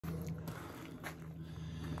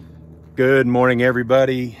Good morning,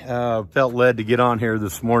 everybody. Felt led to get on here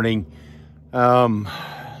this morning. Made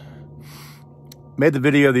the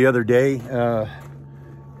video the other day.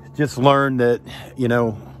 Just learned that,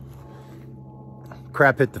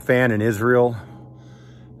 crap hit the fan in Israel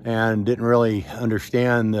and didn't really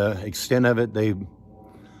understand the extent of it. They've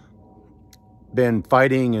been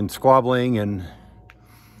fighting and squabbling and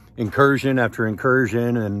incursion after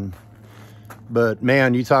incursion. But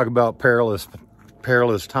man, you talk about perilous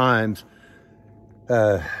times.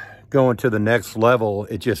 Going to the next level,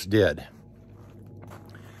 it just did.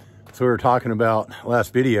 So we were talking about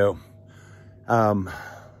last video. God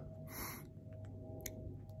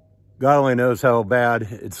only knows how bad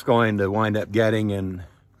it's going to wind up getting and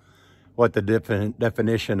what the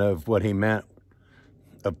definition of what he meant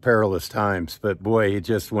of perilous times. But boy, it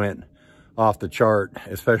just went off the chart,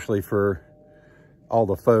 especially for all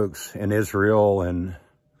the folks in Israel and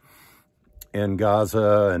in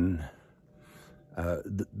Gaza and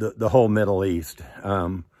the whole Middle East.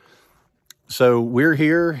 So we're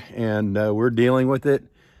here and we're dealing with it.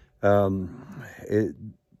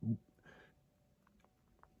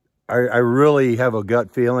 I really have a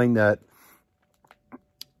gut feeling that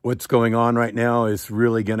what's going on right now is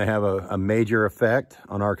really going to have a major effect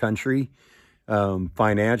on our country.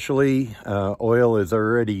 Financially, oil is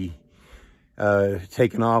already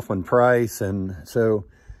taken off on price, and so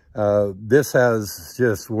this has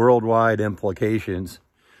just worldwide implications.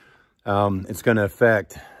 It's going to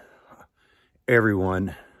affect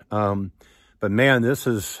everyone. But man, this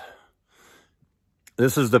is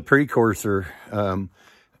the precursor.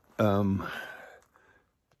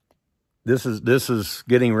 This is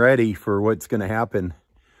getting ready for what's going to happen.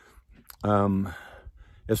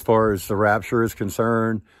 As far as the rapture is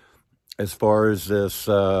concerned, as far as this,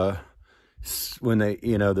 when they,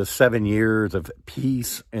 the 7 years of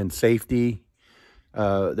peace and safety,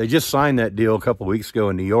 they just signed that deal a couple of weeks ago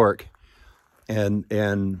in New York.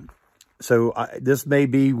 And so this may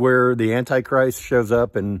be where the Antichrist shows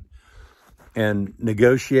up and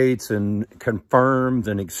negotiates and confirms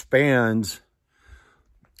and expands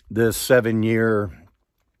this 7-year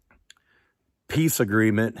peace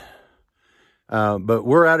agreement. But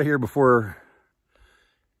we're out of here before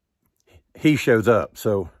he shows up.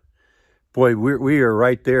 So boy, we are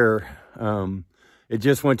right there. It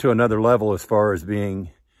just went to another level as far as being,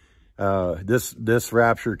 this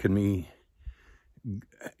rapture could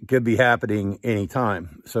be happening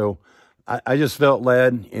anytime. So I just felt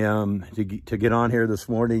led to get on here this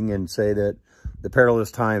morning and say that the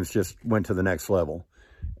perilous times just went to the next level.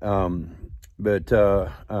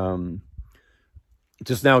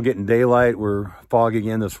 Just now getting daylight. We're fog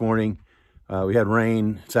again this morning. We had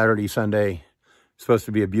rain Saturday, Sunday. Supposed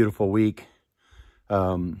to be a beautiful week.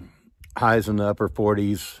 Highs in the upper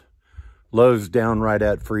 40s, lows down right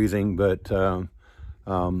at freezing, but we're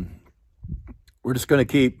just going to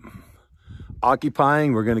keep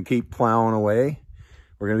occupying. We're going to keep plowing away.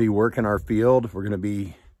 We're going to be working our field. We're going to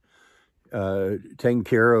be taking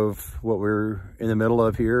care of what we're in the middle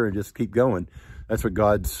of here and just keep going. That's what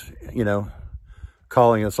God's,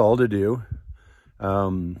 calling us all to do.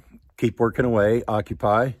 Keep working away,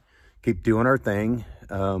 occupy, keep doing our thing.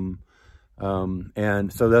 And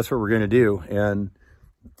so that's what we're going to do. And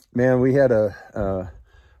man, we had a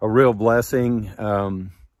real blessing,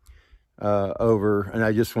 over, and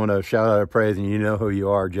I just want to shout out a praise, and you know who you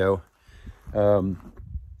are, Joe.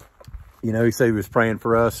 He said he was praying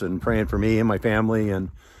for us and praying for me and my family. And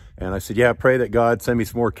I said, yeah, pray that God send me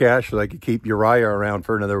some more cash so I could keep Uriah around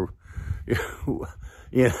for another,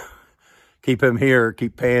 keep him here,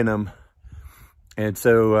 keep paying him. And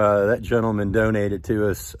so that gentleman donated to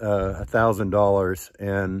us $1,000.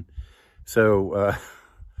 And so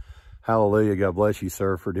hallelujah, God bless you,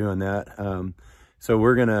 sir, for doing that. So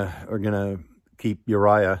we're gonna keep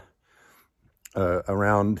Uriah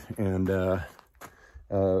around and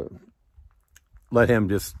let him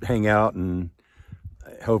just hang out and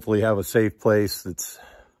hopefully have a safe place that's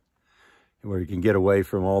where he can get away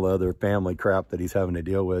from all the other family crap that he's having to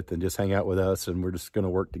deal with and just hang out with us. And we're just going to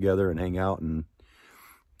work together and hang out and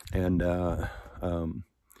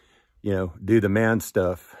do the man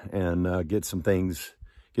stuff and get some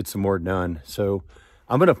more done. So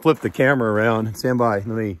I'm going to flip the camera around. Stand by. Let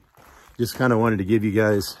me just kind of wanted to give you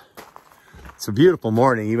guys, it's a beautiful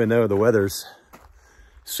morning, even though the weather's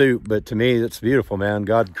soup, but to me, it's beautiful, man.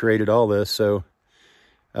 God created all this. So,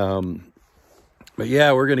 but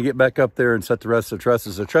yeah, we're going to get back up there and set the rest of the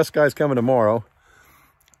trusses. The truss guy's coming tomorrow,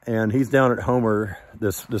 and he's down at Homer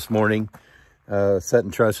this morning,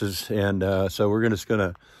 setting trusses. And so we're just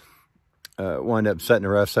going to wound up setting the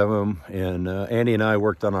rest of them. And Andy and I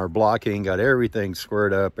worked on our blocking, got everything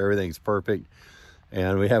squared up, everything's perfect.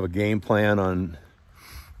 And we have a game plan on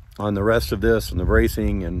the rest of this and the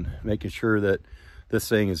bracing and making sure that this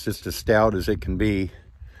thing is just as stout as it can be.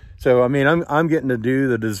 So, I mean, I'm getting to do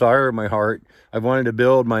the desire of my heart. I've wanted to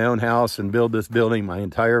build my own house and build this building my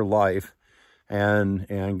entire life.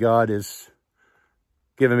 And God is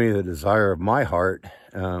giving me the desire of my heart.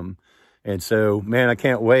 And so, man, I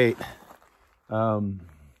can't wait. I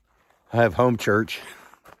have home church.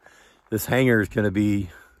 This hangar is going to be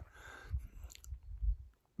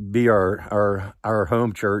our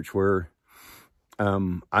home church where,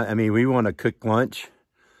 I mean, we want to cook lunch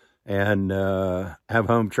and have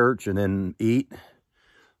home church and then eat,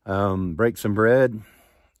 break some bread,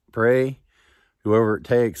 pray, whoever it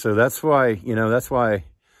takes. So that's why, you know, that's why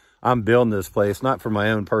I'm building this place, not for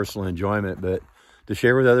my own personal enjoyment, but to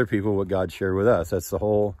share with other people what God shared with us. That's the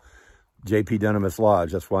whole J.P. Dunamis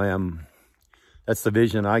Lodge. That's why that's the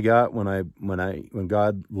vision I got when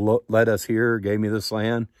God led us here, gave me this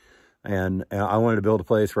land. And I wanted to build a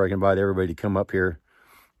place where I can invite everybody to come up here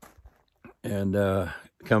and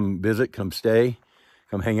come visit, come stay,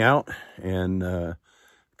 come hang out, and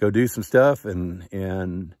go do some stuff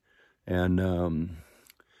and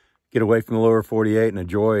get away from the lower 48 and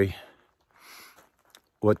enjoy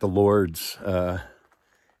what the Lord's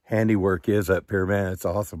handiwork is up here. Man, it's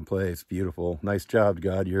an awesome place. Beautiful. Nice job,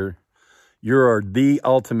 God. You're the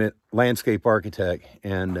ultimate landscape architect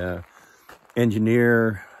and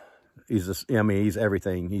engineer. He's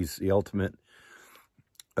everything. He's the ultimate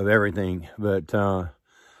of everything. But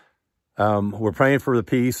we're praying for the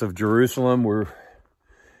peace of Jerusalem. We're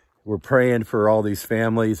praying for all these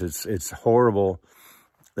families. It's horrible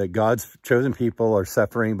that God's chosen people are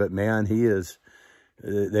suffering, but man,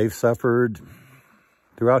 they've suffered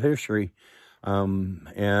throughout history.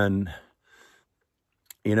 And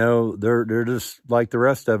you know, they're just like the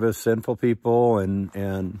rest of us, sinful people,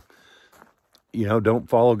 and you know, don't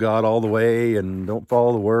follow God all the way and don't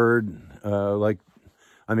follow the word.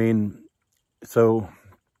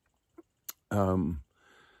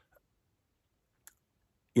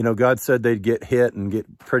 You know, God said they'd get hit and get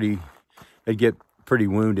pretty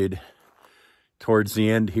wounded towards the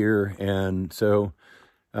end here. And so,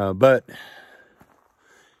 but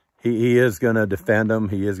he is going to defend them.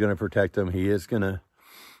 He is going to protect them. He is going to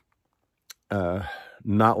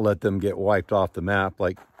not let them get wiped off the map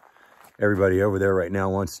like everybody over there right now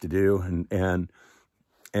wants to do. And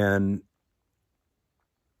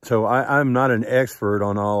so I'm not an expert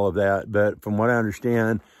on all of that, but from what I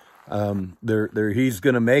understand, he's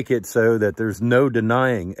going to make it so that there's no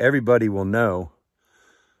denying. Everybody will know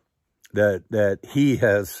that he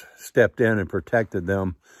has stepped in and protected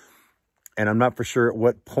them. And I'm not for sure at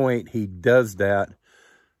what point he does that,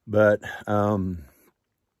 but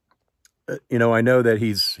you know, I know that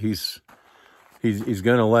he's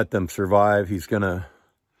going to let them survive. They're going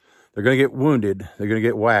to get wounded. They're going to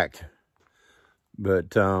get whacked,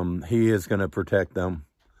 but he is going to protect them.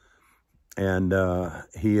 And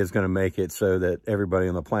he is going to make it so that everybody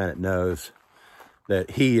on the planet knows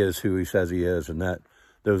that he is who he says he is, and that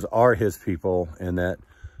those are his people, and that,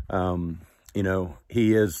 you know,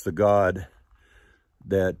 he is the God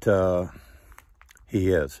that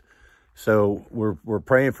he is. So we're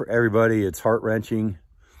praying for everybody. It's heart-wrenching.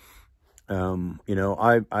 You know,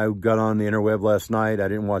 I got on the interweb last night. I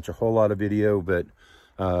didn't watch a whole lot of video, but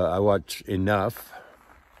I watched enough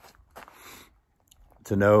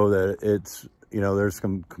to know that it's, you know, there's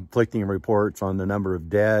some conflicting reports on the number of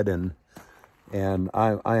dead, and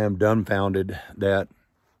I am dumbfounded that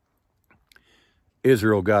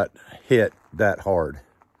Israel got hit that hard.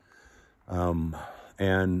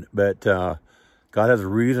 But God has a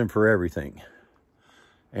reason for everything.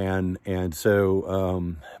 And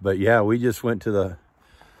so, but yeah, we just went to the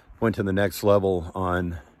next level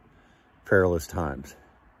on perilous times.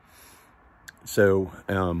 So,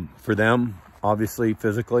 for them, obviously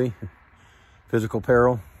physical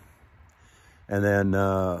peril. And then,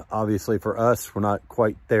 obviously for us, we're not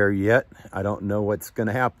quite there yet. I don't know what's going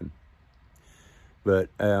to happen, but,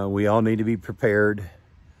 we all need to be prepared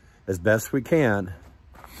as best we can,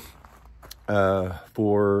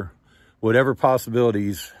 for whatever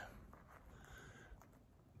possibilities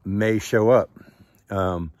may show up.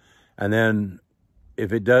 And then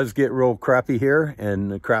if it does get real crappy here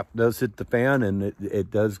and the crap does hit the fan and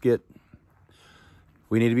it does get,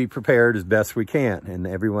 we need to be prepared as best we can. And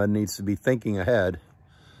everyone needs to be thinking ahead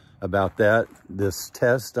about that. This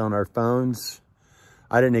test on our phones,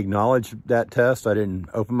 I didn't acknowledge that test. I didn't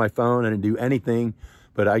open my phone. I didn't do anything,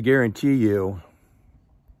 but I guarantee you,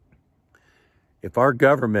 If our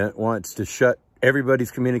government wants to shut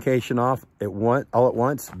everybody's communication off all at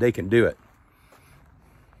once, they can do it.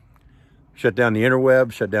 Shut down the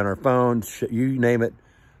interweb, shut down our phones, you name it.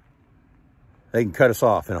 They can cut us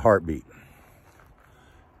off in a heartbeat.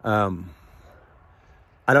 I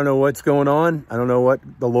don't know what's going on. I don't know what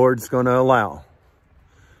the Lord's going to allow.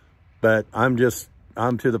 But I'm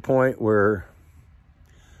to the point where,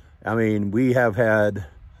 I mean, we have had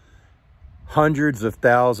hundreds of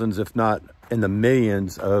thousands, if not in the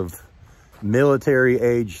millions, of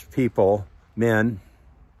military-aged people, men,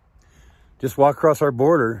 just walk across our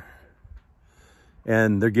border,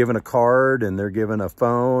 and they're given a card, and they're given a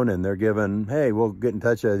phone, and they're given, hey, we'll get in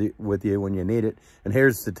touch with you when you need it, and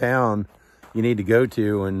here's the town you need to go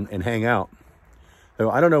to and hang out. So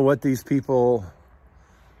I don't know what these people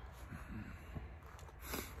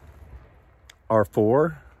are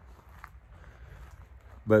for,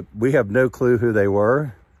 but we have no clue who they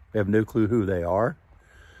were. We have no clue who they are.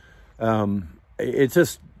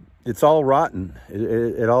 It's all rotten.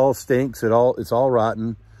 It all stinks. It's all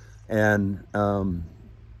rotten. And I'm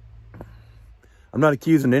not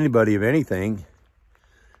accusing anybody of anything,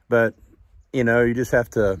 but you know, you just have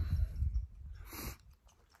to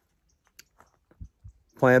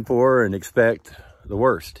plan for and expect the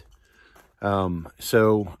worst. That's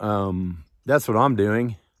what I'm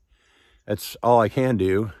doing. That's all I can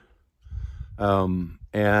do.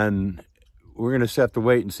 And we're going to have to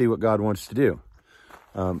wait and see what God wants to do.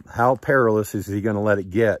 How perilous is he going to let it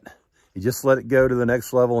get? He just let it go to the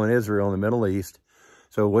next level in Israel, in the Middle East.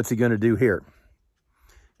 So what's he going to do here?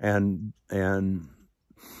 And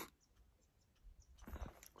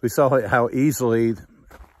we saw how easily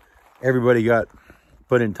everybody got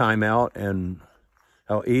put in timeout, and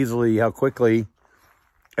how quickly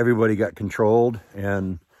everybody got controlled.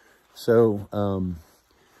 And so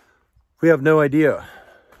we have no idea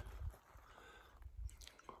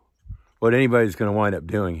what anybody's going to wind up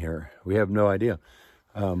doing here. We have no idea.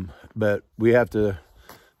 But we have to,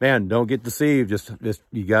 man, don't get deceived. Just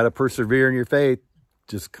you got to persevere in your faith.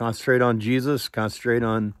 Just concentrate on Jesus, concentrate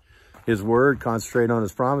on his word, concentrate on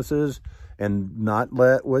his promises, and not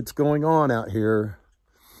let what's going on out here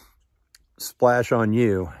splash on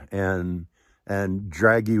you and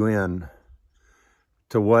drag you in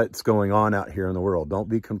to what's going on out here in the world. Don't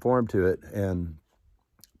be conformed to it, and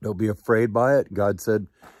don't be afraid by it. God said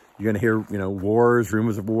you're going to hear, you know, wars,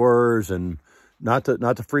 rumors of wars, and not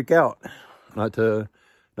to freak out, not to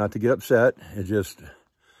get upset. It just,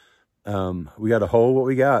 we got to hold what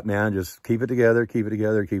we got, man. Just keep it together, keep it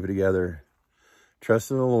together, keep it together. Trust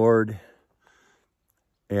in the Lord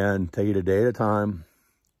and take it a day at a time.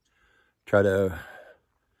 Try to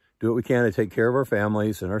do what we can to take care of our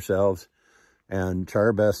families and ourselves, and try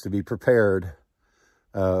our best to be prepared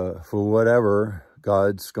for whatever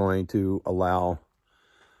God's going to allow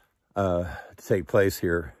to take place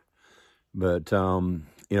here. But, you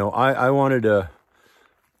know, I've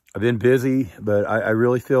been busy, but I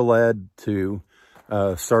really feel led to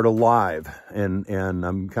start a live, and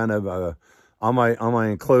I'm kind of on my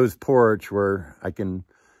enclosed porch where I can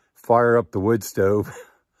fire up the wood stove.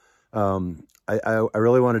 I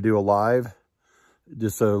really want to do a live,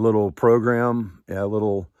 just a little program, a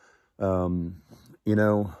little, you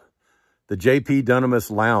know, the JP Dunamis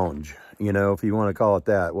Lounge, you know, if you want to call it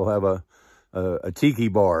that. We'll have a tiki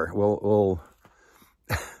bar. We'll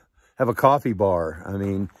have a coffee bar. I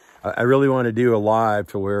mean, I really want to do a live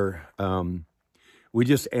to where we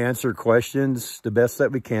just answer questions the best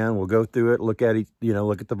that we can. We'll go through it, look at it, you know,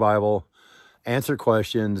 look at the Bible, answer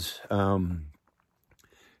questions.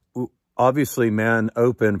 Obviously, man,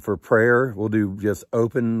 open for prayer. We'll do just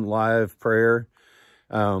open live prayer.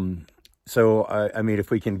 So, I mean,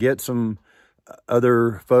 if we can get some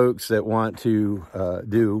other folks that want to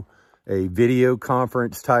do a video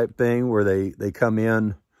conference type thing where they come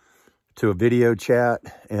in to a video chat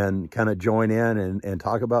and kind of join in and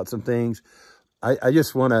talk about some things. I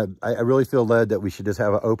just want to, I really feel led that we should just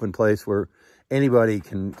have an open place where anybody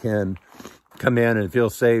can come in and feel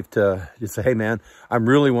safe to just say, hey man, I'm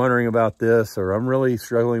really wondering about this, or I'm really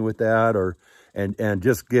struggling with that, or, and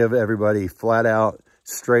just give everybody flat out,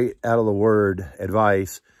 straight out of the word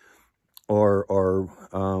advice, or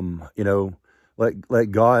you know,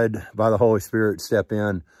 let God by the Holy Spirit step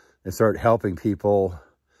in and start helping people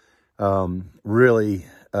really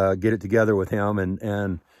get it together with him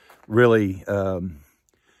and really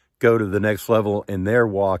go to the next level in their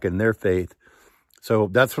walk and their faith. So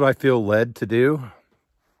that's what I feel led to do.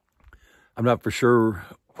 I'm not for sure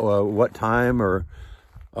what time or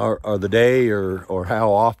the day or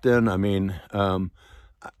how often. I mean,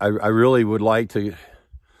 I really would like to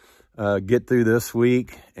get through this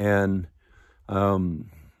week and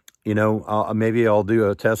You know, maybe I'll do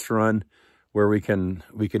a test run where we can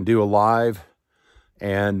do a live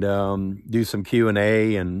and do some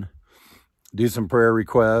Q&A and do some prayer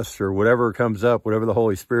requests or whatever comes up, whatever the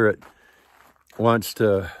Holy Spirit wants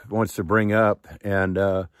to bring up, and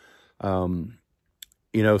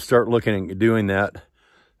you know, start looking at doing that.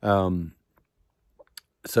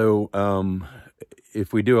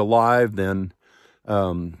 If we do a live, then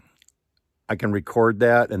I can record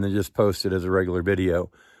that and then just post it as a regular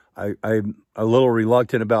video. I'm a little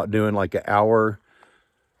reluctant about doing like an hour.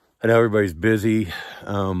 I know everybody's busy.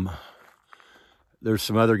 There's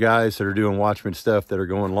some other guys that are doing Watchman stuff that are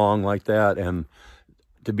going long like that. And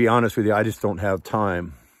to be honest with you, I just don't have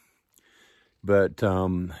time. But,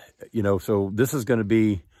 you know, so this is going to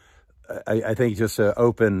be, I think, just an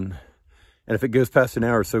open, and if it goes past an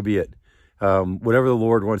hour, so be it. Whatever the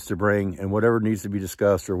Lord wants to bring and whatever needs to be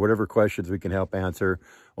discussed or whatever questions we can help answer,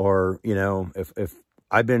 or, you know, if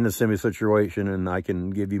I've been in a similar situation and I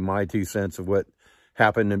can give you my 2 cents of what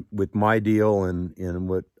happened with my deal and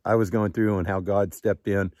what I was going through and how God stepped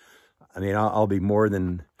in, I mean, I'll be more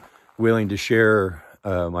than willing to share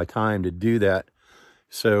my time to do that.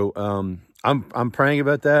 So I'm praying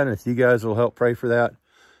about that, and if you guys will help pray for that,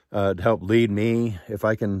 to help lead me, if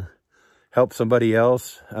I can help somebody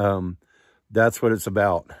else, that's what it's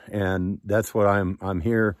about, and that's what I'm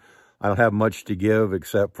here. I don't have much to give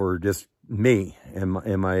except for just me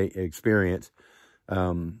and my experience,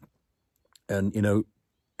 and you know,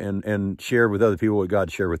 and share with other people what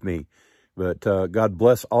God shared with me. But God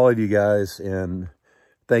bless all of you guys, and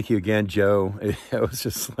thank you again, Joe. It was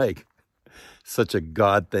just like such a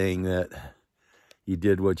God thing that you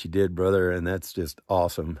did what you did, brother, and that's just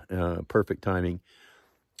awesome. Perfect timing.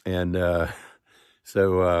 And anyway,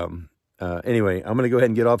 I'm going to go ahead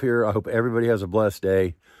and get off here. I hope everybody has a blessed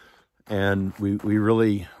day. And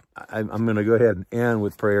I'm going to go ahead and end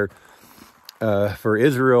with prayer for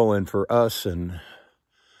Israel and for us and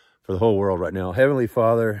for the whole world right now. Heavenly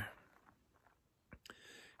Father,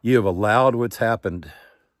 you have allowed what's happened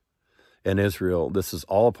in Israel. This is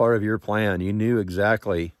all part of your plan. You knew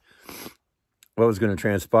exactly what was going to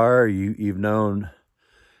transpire. You've known,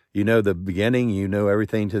 you know the beginning, you know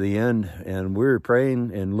everything to the end, and we're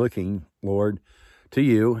praying and looking, Lord, to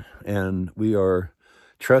you, and we are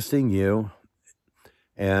trusting you,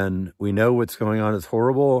 and we know what's going on is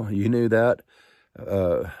horrible. You knew that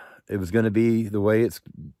it was going to be the way it's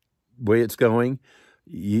going.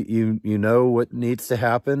 You know what needs to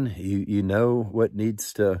happen. You know what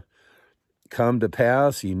needs to come to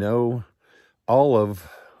pass. You know all of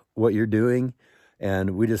what you're doing.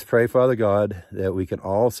 And we just pray, Father God, that we can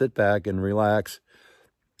all sit back and relax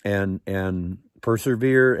and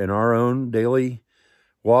persevere in our own daily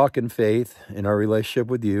walk in faith, in our relationship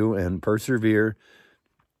with you, and persevere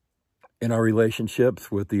in our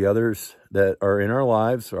relationships with the others that are in our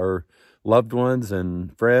lives, our loved ones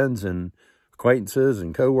and friends and acquaintances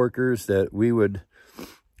and coworkers, that we would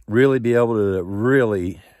really be able to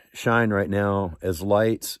really shine right now as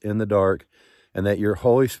lights in the dark, and that your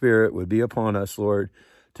Holy Spirit would be upon us, Lord,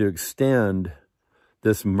 to extend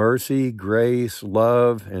this mercy, grace,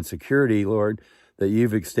 love, and security, Lord, that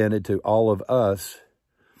you've extended to all of us.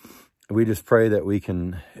 We just pray that we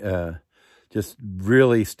can just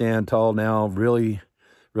really stand tall now, really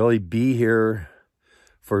be here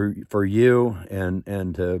for you,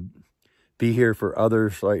 and to be here for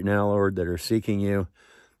others right now, Lord, that are seeking you,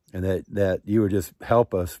 and that you would just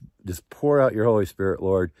help us, just pour out your Holy Spirit,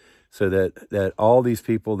 Lord, so that all these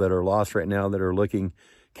people that are lost right now, that are looking,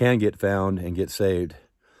 can get found and get saved.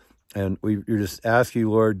 And we just ask you,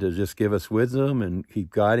 Lord, to just give us wisdom and keep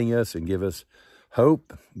guiding us, and give us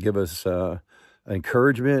hope, give us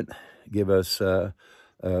encouragement, give us the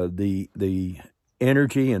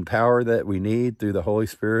energy and power that we need through the Holy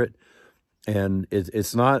Spirit. And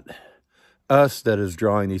it's not us that is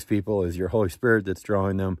drawing these people, it's your Holy Spirit that's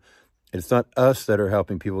drawing them. It's not us that are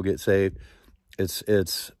helping people get saved.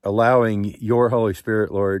 It's allowing your Holy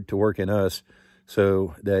Spirit, Lord, to work in us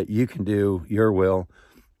so that you can do your will,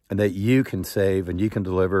 and that you can save and you can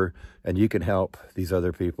deliver and you can help these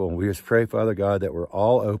other people. And we just pray, Father God, that we're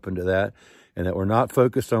all open to that, and that we're not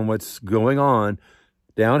focused on what's going on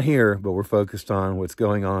down here, but we're focused on what's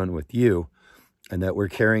going on with you, and that we're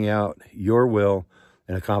carrying out your will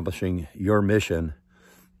and accomplishing your mission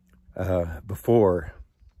before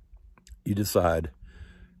you decide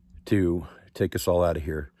to take us all out of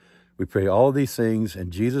here. We pray all of these things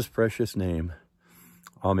in Jesus' precious name.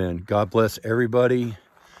 Amen. God bless everybody.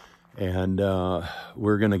 And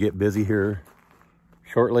we're going to get busy here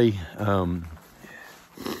shortly. In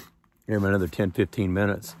another 10, 15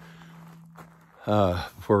 minutes.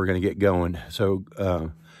 before we're going to get going. So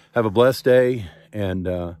have a blessed day, and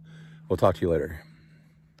we'll talk to you later.